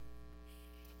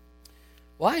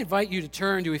Well, I invite you to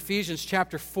turn to Ephesians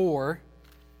chapter 4,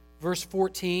 verse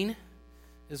 14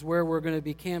 is where we're going to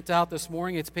be camped out this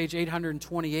morning. It's page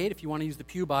 828 if you want to use the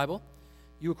Pew Bible.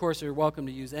 You, of course, are welcome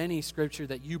to use any scripture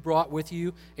that you brought with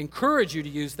you. Encourage you to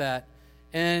use that.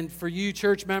 And for you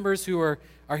church members who are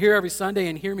here every Sunday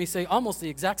and hear me say almost the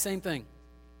exact same thing.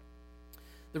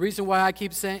 The reason why I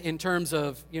keep saying, in terms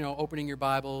of, opening your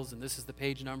Bibles and this is the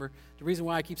page number, the reason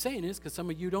why I keep saying it is because some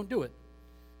of you don't do it.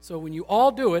 So when you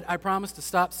all do it, I promise to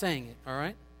stop saying it, all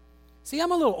right? See,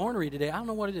 I'm a little ornery today. I don't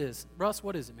know what it is. Russ,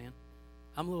 what is it, man?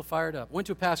 I'm a little fired up. Went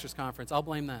to a pastor's conference. I'll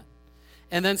blame that.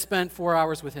 And then spent 4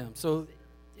 hours with him. So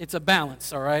it's a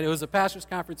balance, all right? It was a pastor's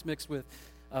conference mixed with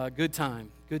good time.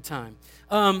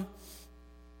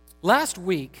 Last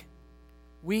week,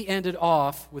 we ended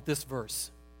off with this verse.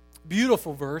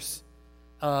 Beautiful verse.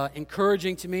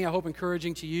 Encouraging to me. I hope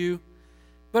encouraging to you.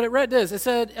 But it read this. It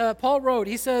said, Paul wrote,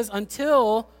 he says,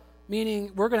 until,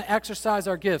 meaning we're going to exercise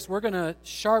our gifts. We're going to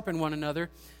sharpen one another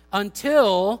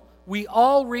until we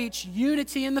all reach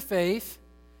unity in the faith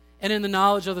and in the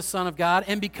knowledge of the Son of God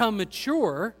and become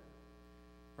mature,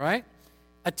 right?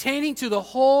 Attaining to the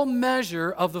whole measure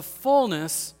of the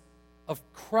fullness of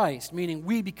Christ, meaning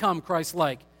we become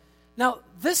Christ-like. Now,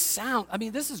 this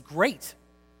is great.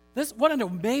 What an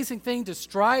amazing thing to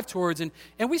strive towards, and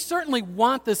we certainly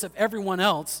want this of everyone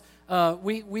else.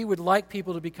 We would like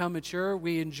people to become mature.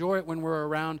 We enjoy it when we're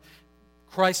around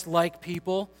Christ-like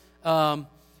people.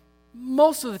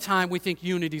 Most of the time, we think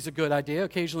unity is a good idea.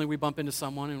 Occasionally, we bump into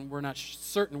someone, and we're not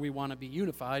certain we want to be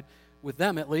unified with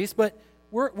them, at least. But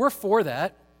we're for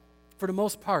that, for the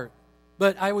most part.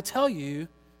 But I will tell you,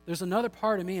 there's another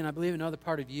part of me, and I believe another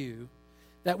part of you,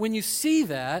 that when you see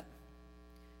that,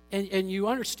 and you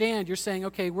understand, you're saying,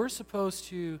 okay, we're supposed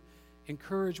to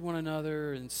encourage one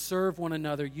another and serve one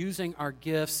another using our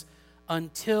gifts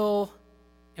until,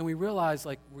 and we realize,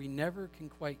 we never can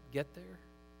quite get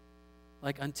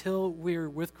there. Until we're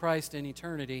with Christ in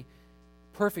eternity,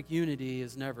 perfect unity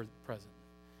is never present.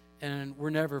 And we're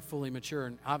never fully mature,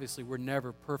 and obviously we're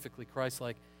never perfectly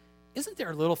Christ-like. Isn't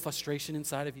there a little frustration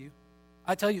inside of you?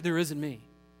 I tell you, there is in me.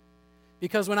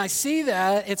 Because when I see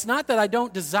that, it's not that I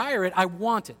don't desire it, I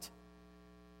want it.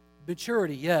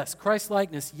 Maturity, yes.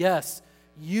 Christ-likeness, yes.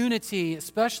 Unity,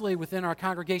 especially within our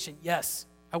congregation, yes.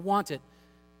 I want it.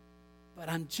 But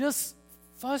I'm just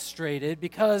frustrated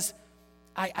because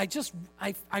I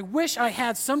wish I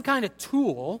had some kind of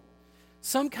tool,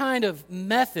 some kind of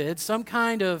method, some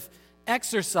kind of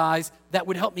exercise that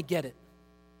would help me get it.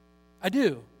 I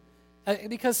do.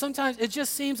 Because sometimes it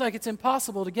just seems like it's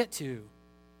impossible to get to.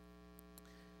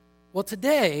 Well,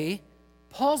 today,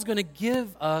 Paul's going to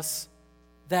give us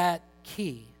that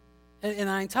key. And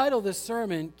I entitled this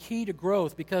sermon, Key to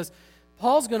Growth, because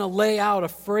Paul's going to lay out a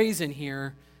phrase in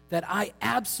here that I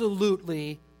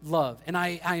absolutely love. And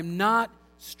I am not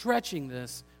stretching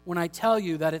this when I tell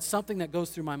you that it's something that goes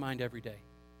through my mind every day.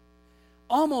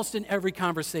 Almost in every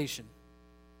conversation.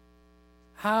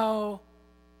 How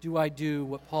do I do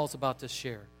what Paul's about to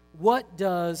share? What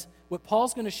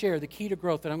Paul's going to share, the key to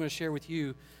growth that I'm going to share with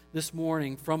you this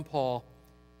morning from Paul,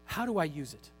 how do I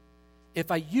use it?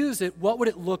 If I use it, what would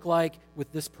it look like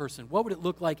with this person? What would it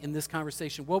look like in this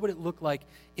conversation? What would it look like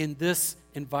in this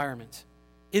environment?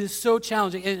 It is so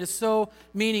challenging, and it is so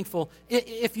meaningful.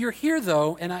 If you're here,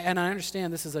 though, and I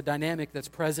understand this is a dynamic that's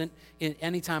present in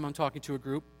any time I'm talking to a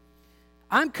group,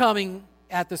 I'm coming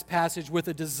at this passage with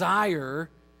a desire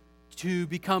to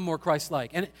become more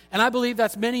Christ-like. And I believe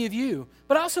that's many of you.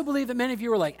 But I also believe that many of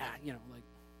you are like,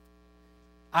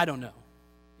 I don't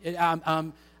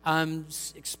know. I'm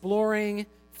exploring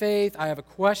faith. I have a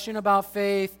question about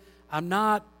faith. I'm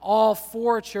not all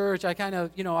for church. I kind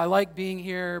of, I like being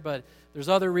here, but there's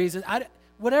other reasons.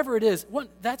 Whatever it is,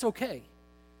 that's okay.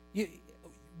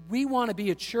 We want to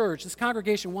be a church. This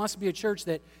congregation wants to be a church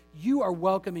that you are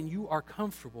welcome and you are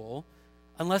comfortable,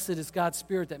 unless it is God's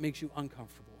Spirit that makes you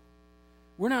uncomfortable.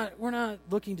 We're not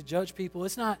looking to judge people.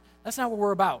 That's not what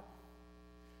we're about.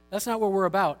 That's not what we're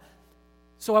about.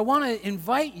 So I want to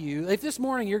invite you, if this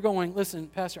morning you're going, listen,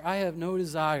 Pastor, I have no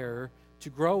desire to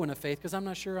grow in a faith because I'm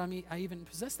not sure I even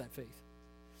possess that faith.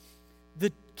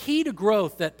 The key to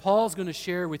growth that Paul's going to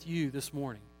share with you this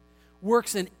morning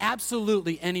works in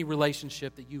absolutely any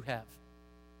relationship that you have.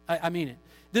 I mean it.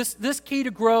 This key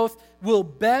to growth will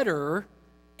better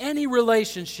any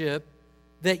relationship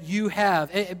that you have,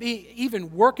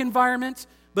 even work environment,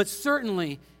 but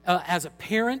certainly as a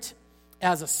parent,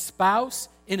 as a spouse,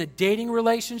 in a dating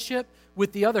relationship,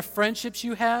 with the other friendships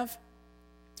you have.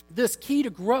 This key to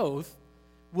growth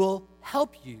will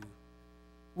help you,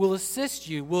 will assist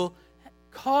you, will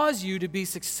cause you to be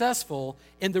successful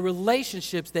in the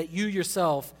relationships that you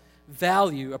yourself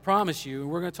value, I promise you, and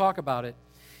we're going to talk about it.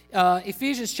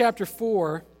 Ephesians chapter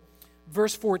 4,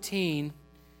 verse 14,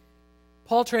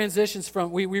 Paul transitions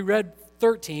from, we read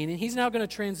 13, and he's now going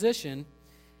to transition,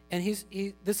 and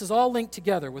this is all linked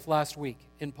together with last week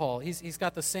in Paul. He's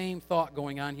got the same thought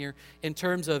going on here in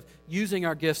terms of using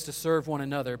our gifts to serve one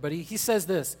another. But he says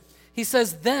this. He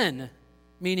says, then,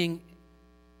 meaning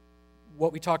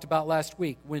what we talked about last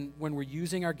week, when we're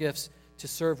using our gifts to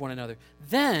serve one another,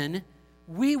 then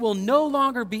we will no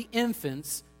longer be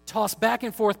infants tossed back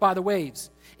and forth by the waves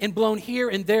and blown here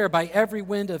and there by every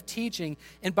wind of teaching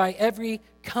and by every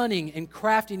cunning and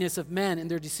craftiness of men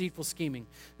and their deceitful scheming.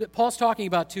 Paul's talking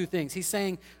about two things. He's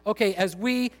saying, okay, as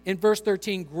we, in verse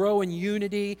 13, grow in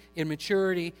unity, in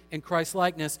maturity, in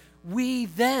Christ-likeness, we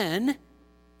then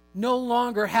no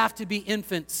longer have to be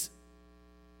infants.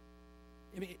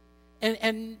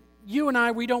 And you and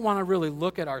I, we don't want to really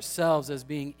look at ourselves as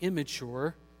being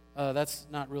immature. That's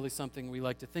not really something we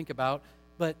like to think about.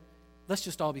 But let's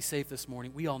just all be safe this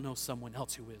morning. We all know someone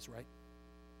else who is, right?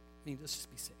 I mean, let's just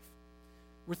be safe.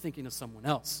 We're thinking of someone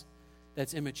else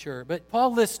that's immature. But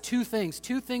Paul lists two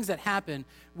things that happen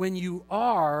when you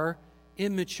are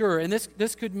immature. And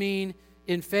this could mean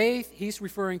in faith. He's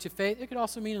referring to faith. It could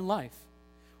also mean in life.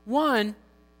 One,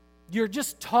 you're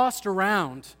just tossed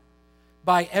around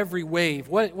by every wave.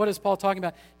 What is Paul talking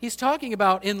about? He's talking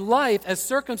about in life, as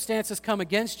circumstances come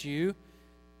against you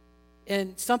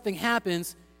and something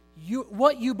happens,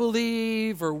 what you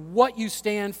believe or what you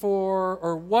stand for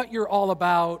or what you're all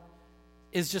about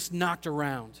is just knocked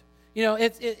around. You know,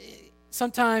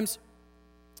 sometimes,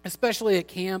 especially at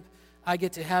camp, I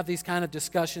get to have these kind of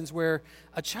discussions where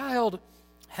a child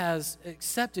has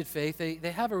accepted faith. They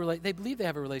believe they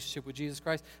have a relationship with Jesus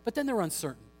Christ, but then they're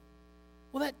uncertain.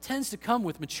 Well, that tends to come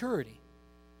with maturity.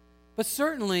 But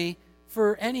certainly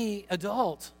for any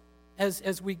adult,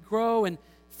 as we grow and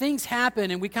things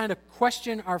happen and we kind of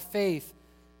question our faith,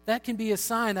 that can be a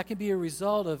sign, that can be a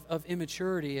result of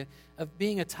immaturity, of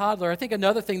being a toddler. I think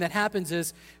another thing that happens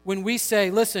is when we say,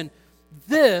 listen,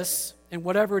 this, and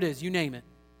whatever it is, you name it,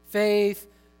 faith,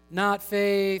 not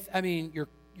faith, I mean,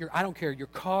 I don't care, your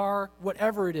car,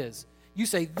 whatever it is, you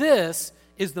say, this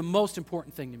is the most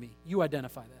important thing to me. You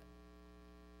identify that.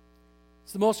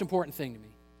 It's the most important thing to me.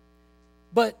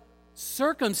 But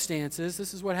circumstances,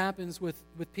 this is what happens with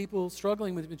people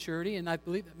struggling with maturity, and I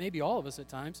believe that maybe all of us at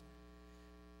times.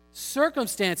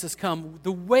 Circumstances come,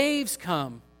 the waves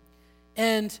come,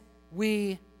 and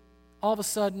we, all of a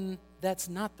sudden, that's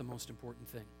not the most important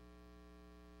thing.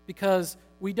 Because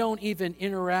we don't even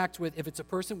interact with, if it's a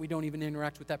person, we don't even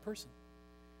interact with that person.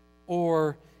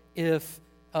 Or if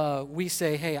we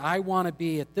say, hey, I want to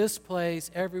be at this place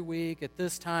every week at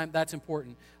this time, that's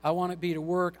important. I want to be to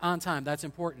work on time, that's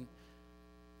important.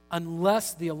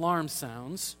 Unless the alarm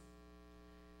sounds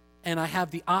and I have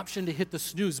the option to hit the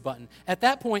snooze button. At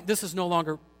that point, this is no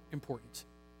longer important.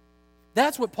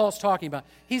 That's what Paul's talking about.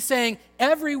 He's saying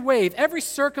every wave, every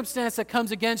circumstance that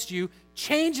comes against you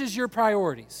changes your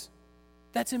priorities.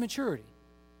 That's immaturity.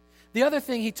 The other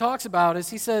thing he talks about is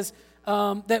he says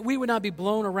that we would not be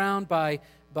blown around by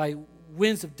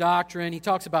winds of doctrine. He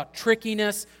talks about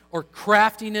trickiness or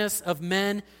craftiness of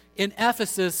men. In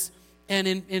Ephesus and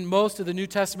in most of the New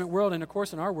Testament world, and of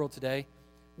course in our world today,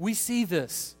 we see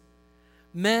this.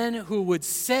 Men who would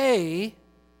say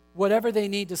whatever they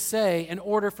need to say in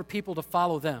order for people to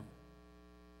follow them.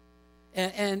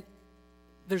 And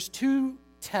there's two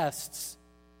tests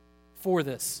for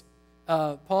this.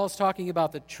 Paul's talking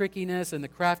about the trickiness and the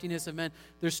craftiness of men.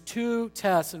 There's two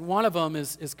tests, and one of them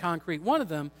is concrete. One of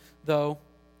them, though,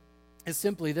 is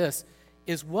simply this,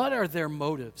 is what are their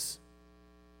motives?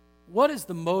 What is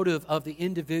the motive of the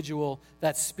individual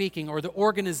that's speaking or the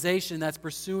organization that's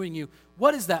pursuing you?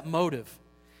 What is that motive?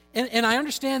 And I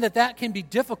understand that can be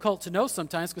difficult to know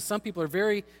sometimes because some people are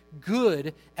very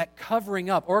good at covering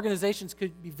up. Organizations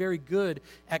could be very good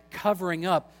at covering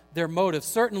up their motives.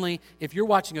 Certainly, if you're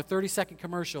watching a 30-second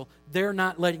commercial, they're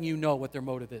not letting you know what their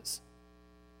motive is.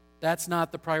 That's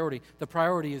not the priority. The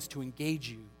priority is to engage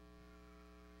you.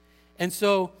 And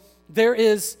so there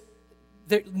is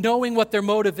knowing what their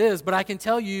motive is, but I can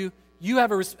tell you, you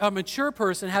have a mature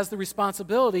person has the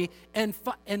responsibility and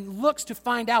looks to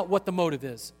find out what the motive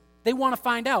is. They want to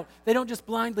find out. They don't just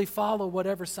blindly follow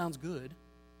whatever sounds good.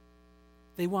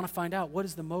 They want to find out what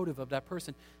is the motive of that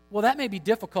person. Well, that may be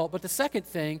difficult, but the second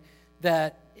thing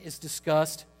that is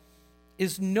discussed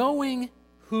is knowing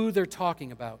who they're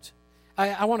talking about.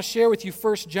 I want to share with you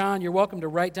 1 John. You're welcome to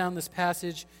write down this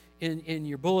passage in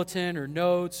your bulletin or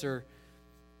notes or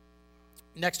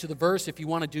next to the verse if you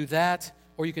want to do that,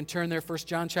 or you can turn there, 1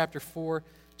 John chapter 4.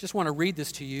 Just want to read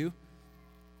this to you.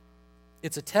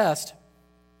 it's a test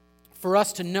for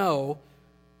us to know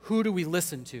who do we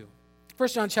listen to. 1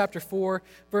 John chapter 4,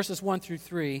 verses 1 through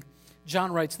 3,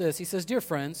 John writes this. He says, "Dear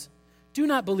friends, do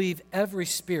not believe every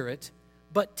spirit,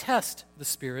 but test the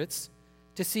spirits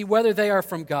to see whether they are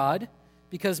from God,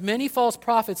 because many false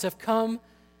prophets have come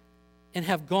and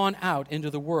have gone out into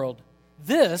the world.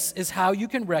 This is how you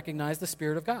can recognize the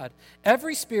Spirit of God.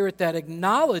 Every spirit that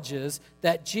acknowledges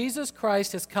that Jesus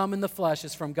Christ has come in the flesh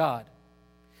is from God.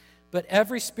 But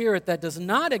every spirit that does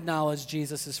not acknowledge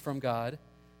Jesus is from God.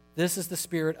 This is the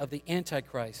spirit of the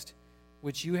Antichrist,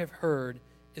 which you have heard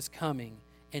is coming,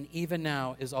 and even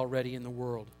now is already in the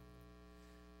world."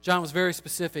 John was very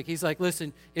specific. He's like,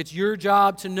 listen, it's your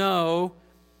job to know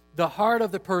the heart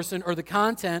of the person or the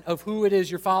content of who it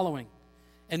is you're following.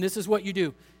 And this is what you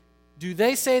do. Do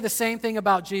they say the same thing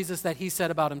about Jesus that he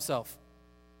said about himself?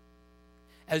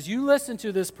 As you listen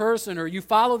to this person, or you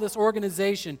follow this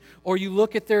organization, or you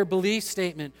look at their belief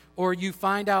statement, or you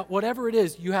find out whatever it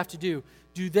is you have to do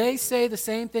they say the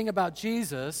same thing about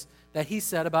Jesus that he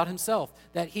said about himself?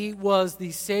 That he was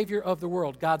the Savior of the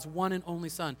world, God's one and only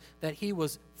Son. That he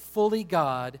was fully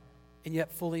God and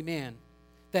yet fully man.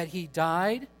 That he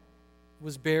died,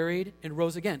 was buried, and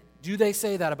rose again. Do they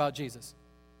say that about Jesus?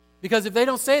 Because if they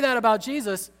don't say that about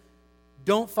Jesus,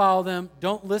 don't follow them,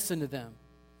 don't listen to them.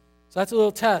 So that's a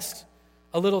little test.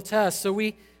 So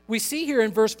we see here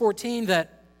in verse 14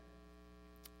 that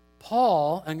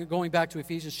Paul, and going back to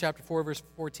Ephesians chapter 4, verse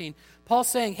 14, Paul's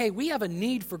saying, hey, we have a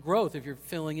need for growth if you're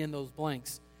filling in those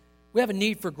blanks. We have a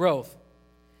need for growth.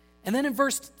 And then in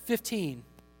verse 15,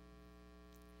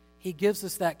 he gives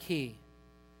us that key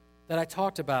that I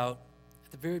talked about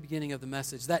at the very beginning of the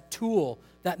message, that tool,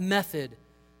 that method,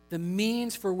 the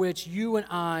means for which you and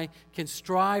I can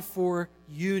strive for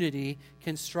unity,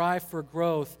 can strive for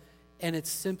growth, and it's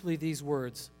simply these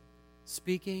words: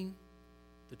 speaking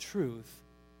the truth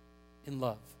in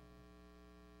love.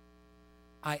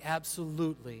 I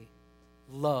absolutely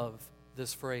love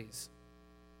this phrase.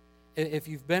 If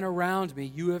you've been around me,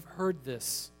 you have heard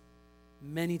this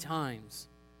many times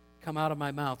come out of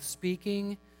my mouth: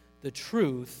 speaking the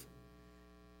truth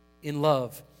in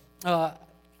love.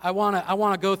 I want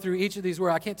to go through each of these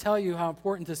words. I can't tell you how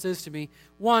important this is to me.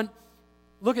 One,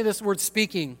 look at this word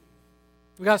speaking.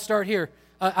 We got to start here.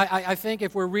 I think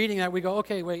if we're reading that, we go,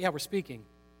 okay, wait, yeah, we're speaking.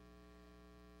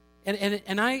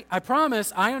 And I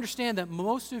promise, I understand that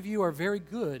most of you are very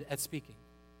good at speaking.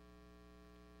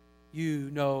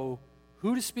 You know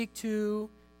who to speak to.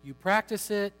 You practice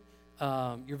it.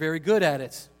 You're very good at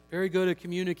it. Very good at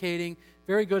communicating.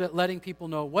 Very good at letting people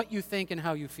know what you think and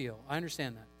how you feel. I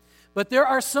understand that. But there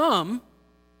are some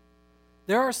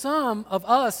of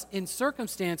us in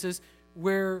circumstances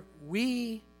where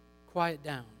we quiet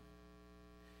down.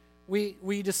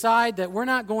 We decide that we're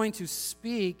not going to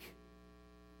speak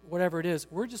whatever it is.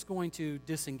 We're just going to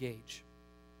disengage.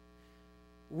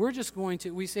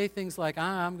 We say things like,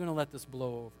 I'm going to let this blow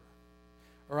over,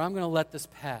 or I'm going to let this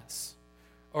pass,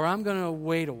 or I'm going to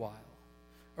wait a while,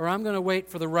 or I'm going to wait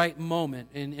for the right moment.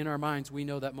 And in our minds, we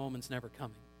know that moment's never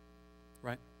coming,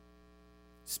 right?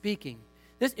 Speaking.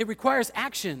 It requires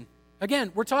action.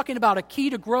 Again, we're talking about a key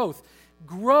to growth.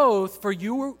 Growth for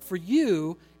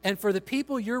you and for the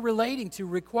people you're relating to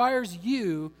requires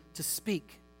you to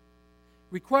speak.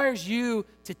 Requires you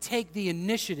to take the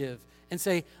initiative and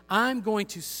say, I'm going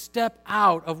to step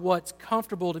out of what's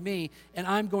comfortable to me, and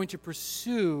I'm going to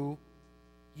pursue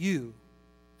you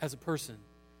as a person.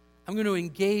 I'm going to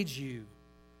engage you.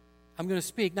 I'm going to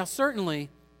speak. Now, certainly,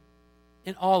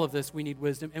 in all of this, we need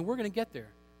wisdom, and we're going to get there.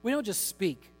 We don't just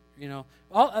speak,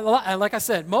 Like I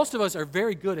said, most of us are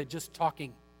very good at just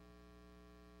talking.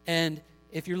 And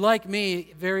if you're like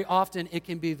me, very often it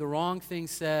can be the wrong thing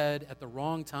said at the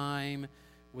wrong time,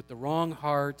 with the wrong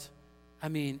heart. I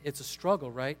mean, it's a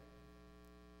struggle, right?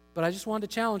 But I just wanted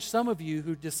to challenge some of you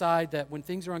who decide that when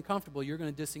things are uncomfortable, you're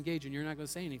going to disengage and you're not going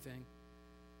to say anything.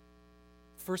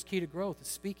 First key to growth is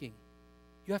speaking.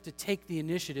 You have to take the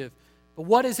initiative. But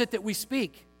what is it that we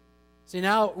speak? See,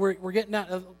 now we're getting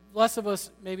out. Less of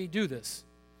us maybe do this.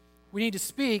 We need to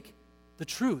speak the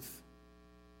truth.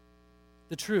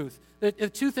 The truth. There are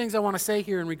two things I want to say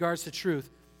here in regards to truth.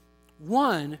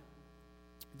 One,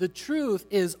 the truth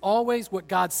is always what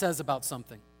God says about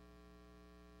something.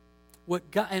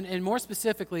 What God, and more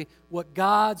specifically, what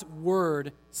God's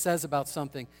Word says about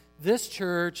something. This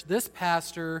church, this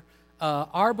pastor,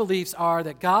 our beliefs are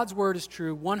that God's Word is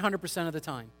true 100% of the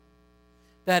time.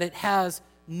 That it has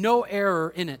no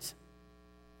error in it.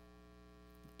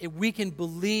 We can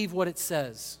believe what it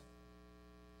says.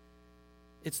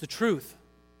 It's the truth.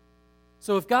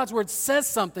 So if God's Word says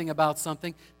something about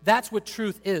something, that's what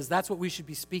truth is. That's what we should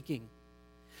be speaking.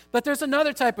 But there's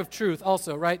another type of truth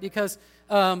also, right? Because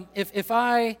if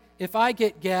I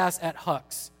get gas at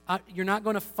Huck's, you're not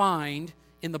going to find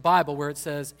in the Bible where it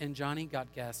says, and Johnny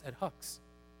got gas at Huck's,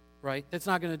 right? It's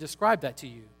not going to describe that to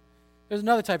you. There's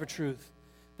another type of truth.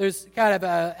 There's kind of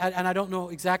and I don't know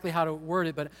exactly how to word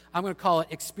it, but I'm going to call it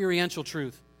experiential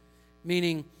truth,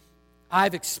 meaning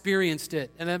I've experienced it.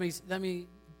 And let me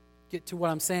get to what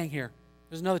I'm saying here.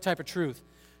 There's another type of truth.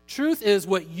 Truth is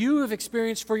what you have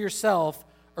experienced for yourself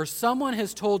or someone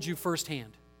has told you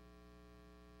firsthand.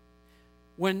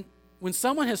 When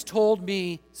someone has told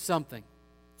me something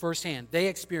firsthand, they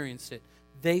experienced it,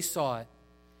 they saw it.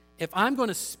 If I'm going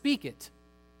to speak it,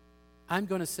 I'm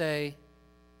going to say,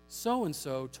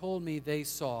 so-and-so told me they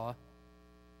saw.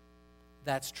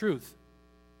 That's truth.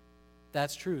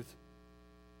 That's truth.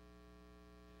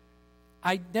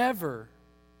 I never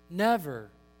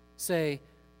say,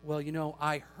 well,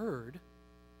 I heard,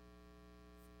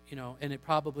 and it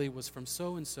probably was from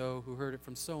so-and-so who heard it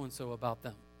from so-and-so about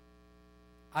them.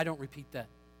 I don't repeat that.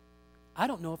 I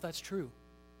don't know if that's true.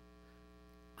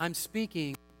 I'm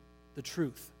speaking the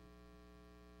truth.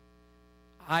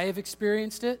 I have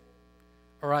experienced it,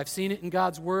 or I've seen it in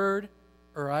God's Word,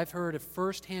 or I've heard a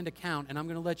first-hand account, and I'm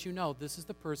going to let you know this is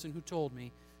the person who told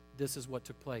me this is what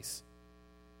took place.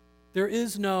 There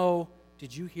is no,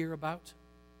 did you hear about?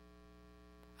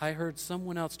 I heard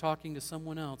someone else talking to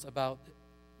someone else about,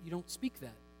 you don't speak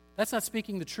that. That's not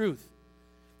speaking the truth.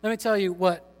 Let me tell you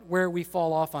where we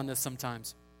fall off on this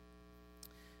sometimes.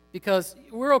 Because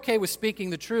we're okay with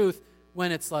speaking the truth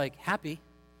when it's like happy,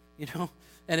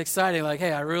 and exciting, like,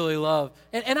 hey, I really love.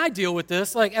 And I deal with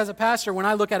this, like as a pastor, when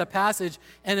I look at a passage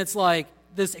and it's like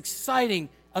this exciting,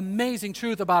 amazing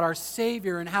truth about our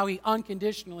Savior and how He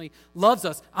unconditionally loves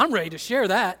us, I'm ready to share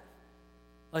that.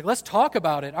 Like, let's talk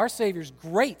about it. Our Savior's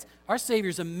great. Our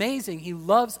Savior's amazing. He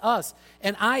loves us.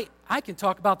 And I can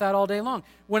talk about that all day long.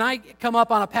 When I come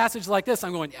up on a passage like this,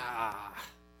 I'm going, yeah,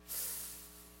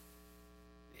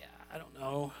 I don't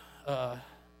know.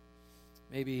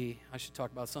 Maybe I should talk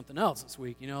about something else this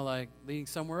week, like leading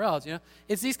somewhere else,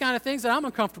 It's these kind of things that I'm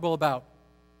uncomfortable about.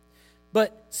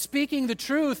 But speaking the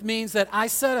truth means that I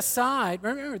set aside,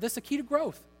 remember, this is a key to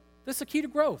growth. This is a key to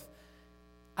growth.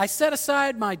 I set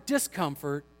aside my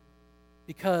discomfort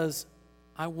because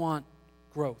I want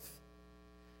growth.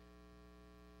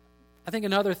 I think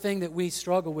another thing that we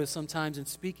struggle with sometimes in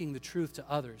speaking the truth to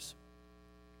others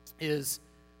is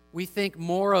we think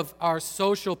more of our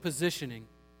social positioning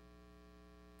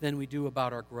than we do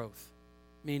about our growth.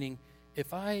 Meaning,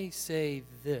 if I say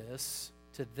this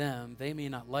to them, they may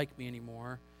not like me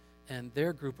anymore, and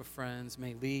their group of friends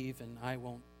may leave, and I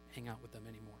won't hang out with them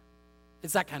anymore.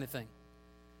 It's that kind of thing.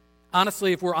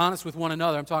 Honestly, if we're honest with one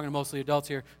another, I'm talking to mostly adults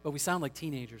here, but we sound like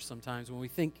teenagers sometimes when we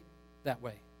think that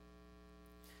way.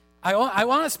 I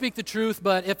want to speak the truth,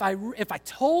 but if I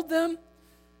told them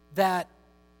that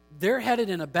they're headed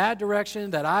in a bad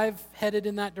direction, that I've headed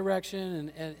in that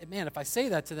direction, and man, if I say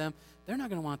that to them, they're not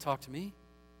going to want to talk to me.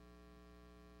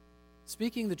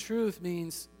 Speaking the truth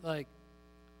means, like,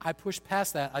 I push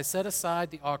past that. I set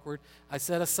aside the awkward. I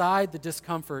set aside the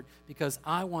discomfort because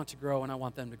I want to grow and I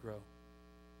want them to grow.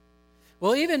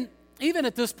 Well, even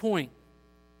at this point,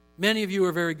 many of you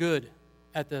are very good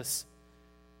at this.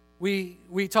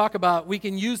 We talk about, we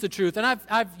can use the truth, and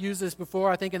I've used this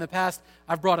before. I think in the past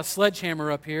I've brought a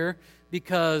sledgehammer up here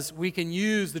because we can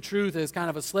use the truth as kind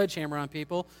of a sledgehammer on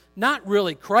people. Not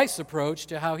really Christ's approach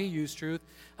to how He used truth.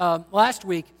 Last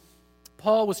week,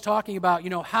 Paul was talking about,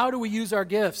 how do we use our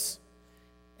gifts?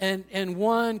 And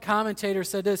one commentator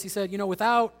said this. He said,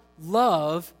 without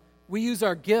love, we use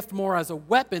our gift more as a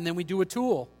weapon than we do a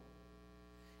tool.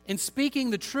 In speaking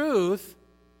the truth,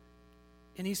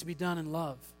 it needs to be done in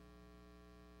love.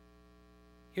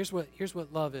 Here's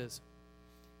what love is.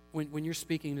 When you're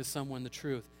speaking to someone the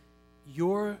truth,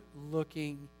 you're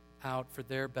looking out for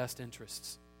their best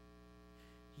interests.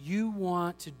 You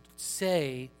want to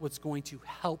say what's going to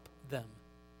help them.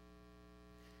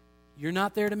 You're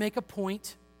not there to make a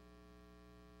point.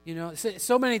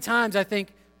 So many times I think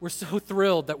we're so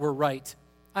thrilled that we're right.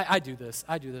 I do this.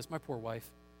 My poor wife.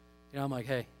 I'm like,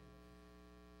 hey.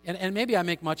 And maybe I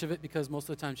make much of it because most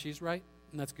of the time she's right,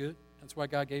 and that's good. That's why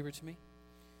God gave her to me.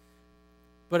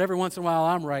 But every once in a while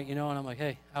I'm right, and I'm like,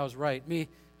 hey, I was right.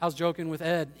 I was joking with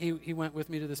Ed. He went with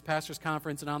me to this pastor's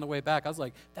conference, and on the way back I was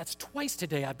like, that's twice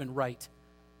today I've been right.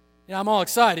 I'm all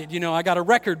excited. I got a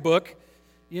record book,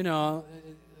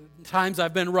 times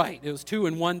I've been right. It was 2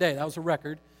 in one day. That was a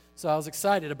record. So I was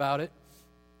excited about it.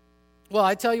 Well,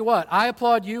 I tell you what, I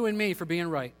applaud you and me for being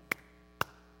right.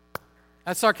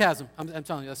 That's sarcasm. I'm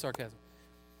telling you, that's sarcasm.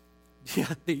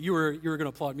 Yeah, you were going to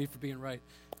applaud me for being right.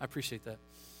 I appreciate that.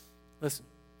 Listen,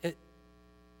 it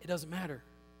doesn't matter.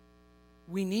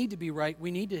 We need to be right.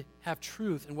 We need to have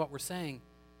truth in what we're saying,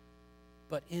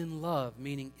 but in love,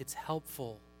 meaning it's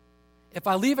helpful. If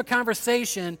I leave a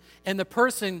conversation and the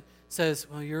person says,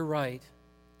 well, you're right,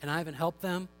 and I haven't helped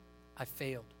them, I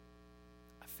failed.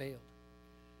 I failed.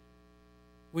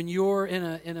 When you're in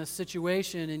a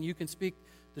situation and you can speak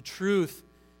the truth,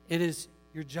 it is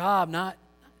your job,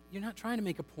 you're not trying to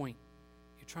make a point.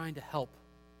 You're trying to help.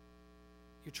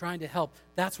 You're trying to help.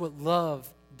 That's what love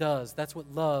does. That's what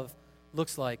love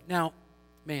looks like. Now,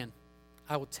 man,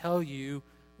 I will tell you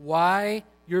why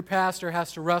your pastor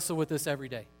has to wrestle with this every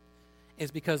day.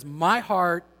 It's because my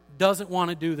heart doesn't want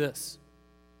to do this.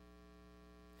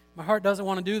 My heart doesn't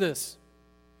want to do this.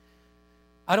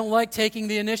 I don't like taking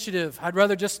the initiative. I'd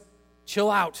rather just chill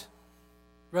out.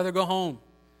 I'd rather go home.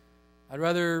 I'd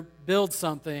rather build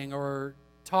something or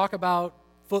talk about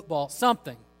football,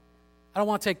 something. I don't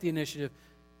want to take the initiative.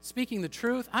 Speaking the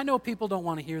truth, I know people don't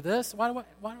want to hear this. Why do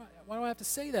I have to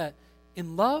say that?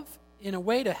 In love, in a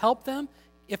way to help them,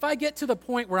 if I get to the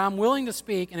point where I'm willing to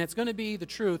speak and it's going to be the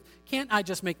truth, can't I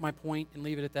just make my point and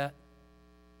leave it at that?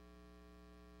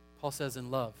 Paul says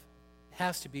in love. It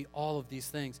has to be all of these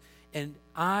things. And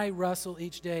I wrestle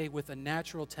each day with a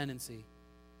natural tendency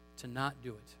to not do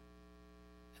it.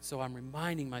 And so I'm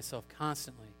reminding myself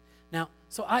constantly. Now,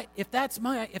 if that's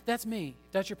me, if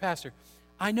that's your pastor,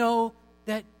 I know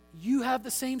that you have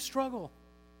the same struggle.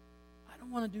 I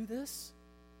don't want to do this.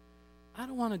 I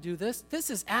don't want to do this. This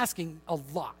is asking a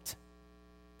lot.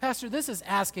 Pastor, this is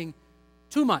asking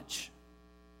too much.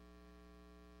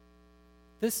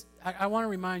 I want to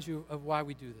remind you of why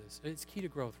we do this. It's key to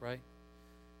growth, right?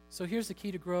 So here's the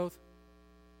key to growth.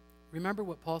 Remember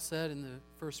what Paul said in the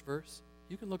first verse?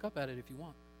 You can look up at it if you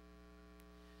want.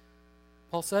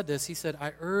 Paul said this. He said,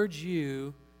 I urge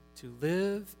you to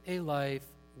live a life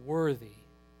worthy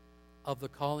of the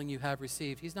calling you have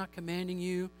received. He's not commanding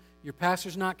you. Your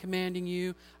pastor's not commanding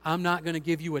you. I'm not going to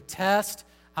give you a test.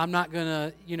 I'm not going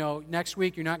to, next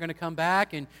week you're not going to come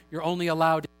back and you're only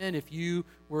allowed in if you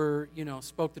were,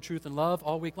 spoke the truth in love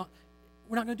all week long.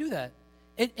 We're not going to do that.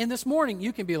 And this morning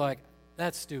you can be like,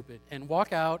 that's stupid, and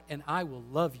walk out and I will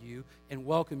love you and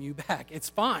welcome you back. It's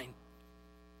fine.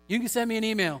 You can send me an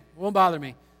email. It won't bother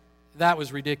me. That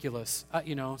was ridiculous.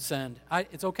 Send.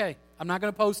 It's okay. I'm not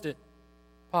going to post it.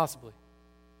 Possibly.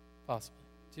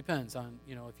 Depends on,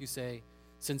 if you say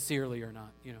sincerely or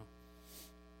not,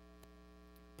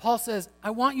 Paul says,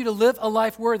 I want you to live a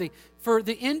life worthy. For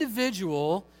the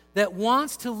individual that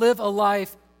wants to live a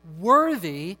life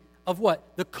worthy of what?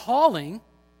 The calling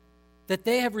that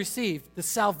they have received, the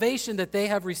salvation that they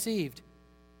have received,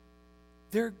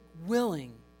 they're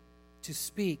willing to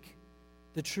speak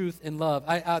the truth in love.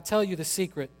 I'll tell you the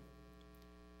secret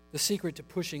to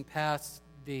pushing past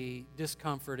the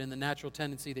discomfort and the natural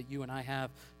tendency that you and I have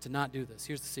to not do this.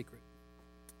 Here's the secret.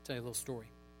 I'll tell you a little story.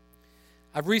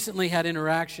 I've recently had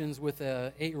interactions with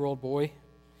an 8-year-old boy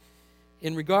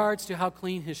in regards to how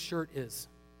clean his shirt is.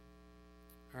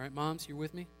 All right, moms, you're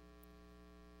with me?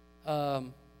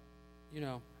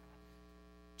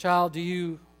 Child,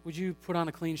 would you put on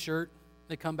a clean shirt?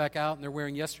 They come back out and they're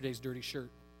wearing yesterday's dirty shirt.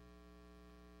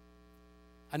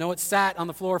 I know it sat on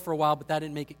the floor for a while, but that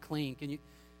didn't make it clean. Can you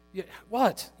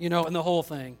what? And the whole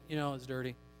thing, is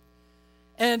dirty.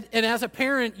 And as a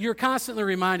parent, you're constantly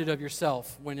reminded of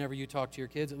yourself whenever you talk to your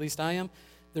kids. At least I am.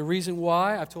 The reason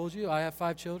why, I've told you, I have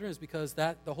 5 children is because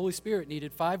the Holy Spirit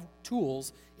needed 5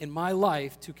 tools in my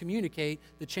life to communicate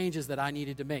the changes that I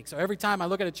needed to make. So every time I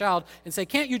look at a child and say,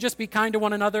 can't you just be kind to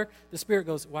one another? The Spirit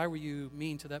goes, why were you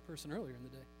mean to that person earlier in the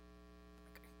day?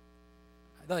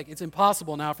 Like, it's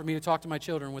impossible now for me to talk to my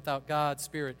children without God's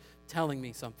Spirit telling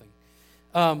me something.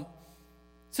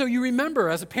 So you remember,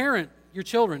 as a parent, your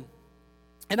children.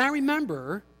 And I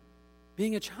remember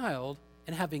being a child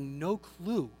and having no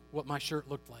clue what my shirt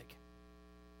looked like.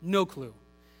 No clue.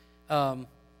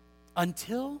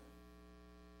 Until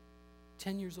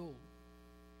 10 years old.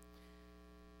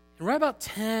 And right about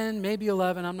 10, maybe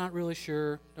 11, I'm not really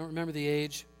sure. Don't remember the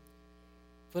age.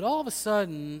 But all of a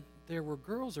sudden, there were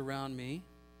girls around me.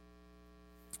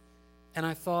 And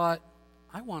I thought,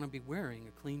 I want to be wearing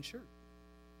a clean shirt.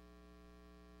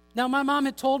 Now, my mom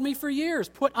had told me for years,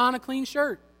 put on a clean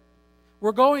shirt.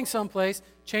 We're going someplace,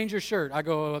 change your shirt. I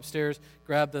go upstairs,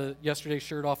 grab the yesterday's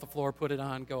shirt off the floor, put it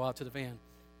on, go out to the van.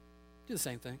 Do the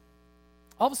same thing.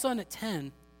 All of a sudden at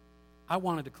 10, I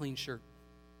wanted a clean shirt.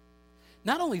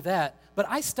 Not only that, but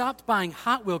I stopped buying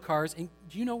Hot Wheel cars, and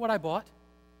do you know what I bought?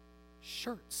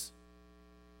 Shirts.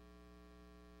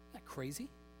 Isn't that crazy?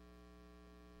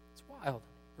 It's wild,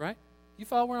 right? You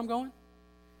follow where I'm going?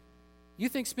 You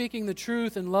think speaking the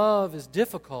truth in love is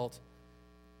difficult,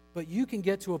 but you can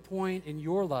get to a point in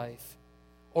your life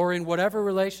or in whatever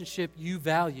relationship you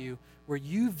value where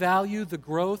you value the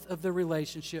growth of the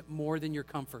relationship more than your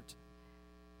comfort.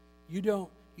 You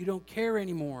don't care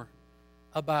anymore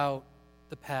about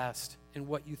the past and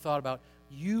what you thought about.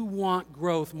 You want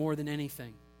growth more than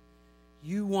anything.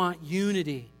 You want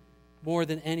unity more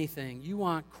than anything. You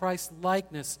want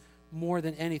Christ-likeness more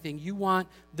than anything. You want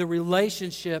the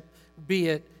relationship, be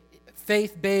it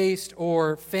faith-based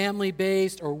or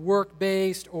family-based or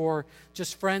work-based or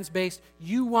just friends-based.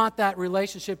 You want that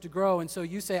relationship to grow, and so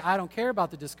you say, I don't care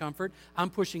about the discomfort. I'm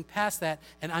pushing past that,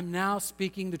 and I'm now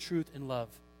speaking the truth in love.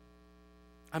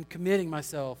 I'm committing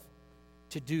myself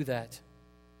to do that.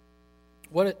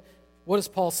 What is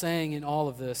Paul saying in all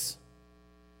of this?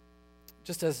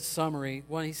 Just as a summary,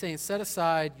 one, he's saying set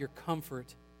aside your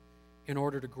comfort in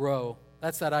order to grow.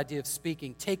 That's that idea of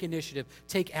speaking. Take initiative.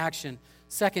 Take action.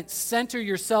 Second, center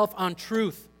yourself on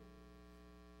truth.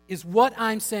 Is what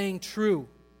I'm saying true?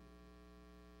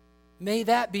 May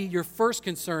that be your first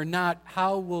concern, not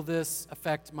how will this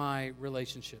affect my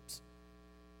relationships.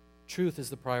 Truth is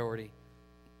the priority.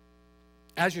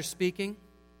 As you're speaking,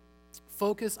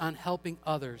 focus on helping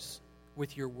others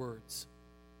with your words.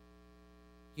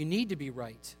 You need to be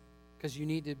right because you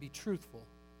need to be truthful.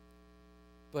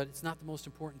 But it's not the most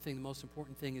important thing. The most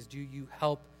important thing is, do you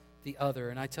help the other?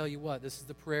 And I tell you what, this is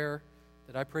the prayer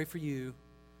that I pray for you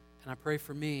and I pray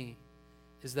for me,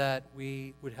 is that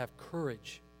we would have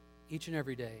courage each and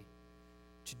every day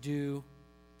to do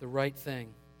the right thing.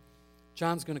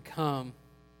 John's going to come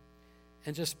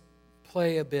and just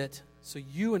play a bit so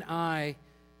you and I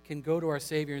can go to our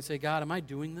Savior and say, God, am I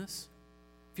doing this?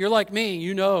 If you're like me,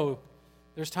 you know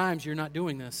there's times you're not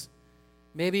doing this.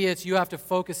 Maybe it's you have to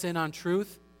focus in on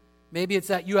truth. Maybe it's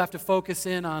that you have to focus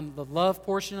in on the love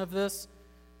portion of this.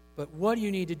 But what do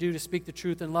you need to do to speak the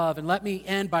truth in love? And let me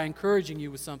end by encouraging you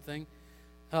with something.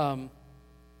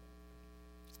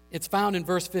 It's found in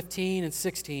verse 15 and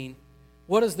 16.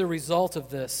 What is the result of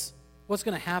this? What's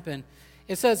going to happen?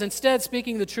 It says, instead,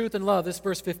 speaking the truth in love, this is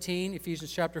verse 15,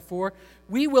 Ephesians chapter 4,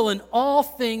 we will in all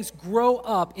things grow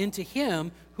up into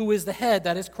Him who is the head,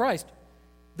 that is Christ.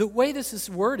 The way this is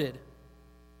worded,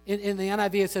 in the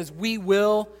NIV it says, we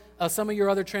will. Some of your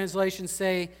other translations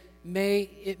say,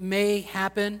 it may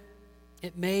happen,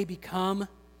 it may become.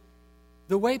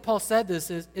 The way Paul said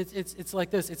this is, it's like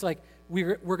this. It's like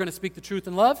we're going to speak the truth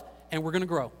in love, and we're going to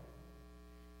grow.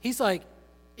 He's like,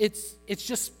 it's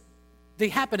just, they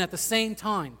happen at the same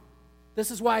time.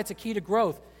 This is why it's a key to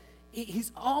growth.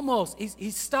 He's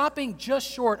stopping just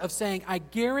short of saying, I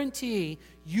guarantee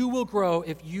you will grow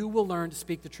if you will learn to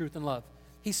speak the truth in love.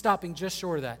 He's stopping just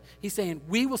short of that. He's saying,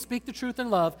 we will speak the truth in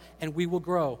love, and we will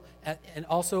grow. And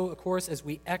also, of course, as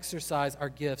we exercise our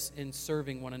gifts in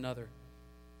serving one another.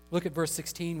 Look at verse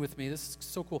 16 with me. This is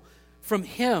so cool. From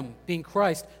Him, being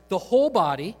Christ, the whole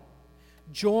body,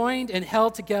 joined and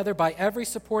held together by every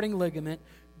supporting ligament,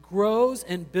 grows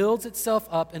and builds itself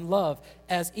up in love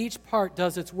as each part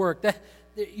does its work.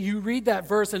 You read that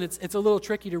verse, and it's a little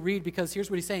tricky to read because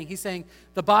here's what he's saying. He's saying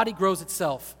the body grows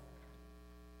itself.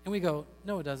 And we go,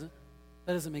 no, it doesn't.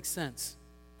 That doesn't make sense.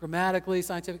 Grammatically,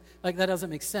 scientific, that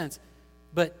doesn't make sense.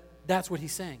 But that's what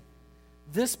he's saying.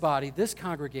 This body, this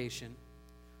congregation,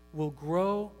 will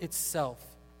grow itself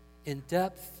in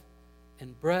depth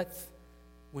and breadth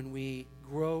when we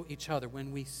grow each other,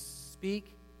 when we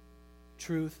speak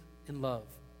truth in love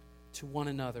to one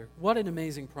another. What an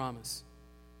amazing promise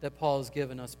that Paul has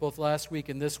given us, both last week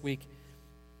and this week.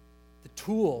 The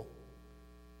tool,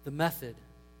 the method.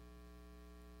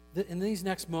 In these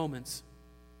next moments,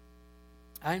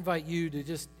 I invite you to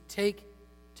just take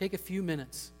a few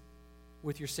minutes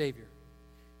with your Savior.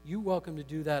 You're welcome to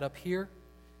do that up here.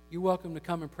 You're welcome to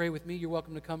come and pray with me. You're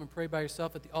welcome to come and pray by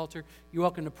yourself at the altar. You're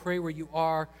welcome to pray where you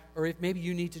are, or if maybe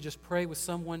you need to just pray with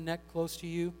someone close to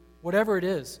you. Whatever it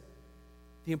is,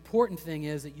 the important thing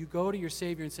is that you go to your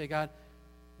Savior and say, God,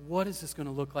 what is this going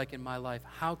to look like in my life?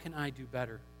 How can I do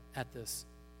better at this?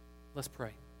 Let's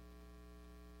pray.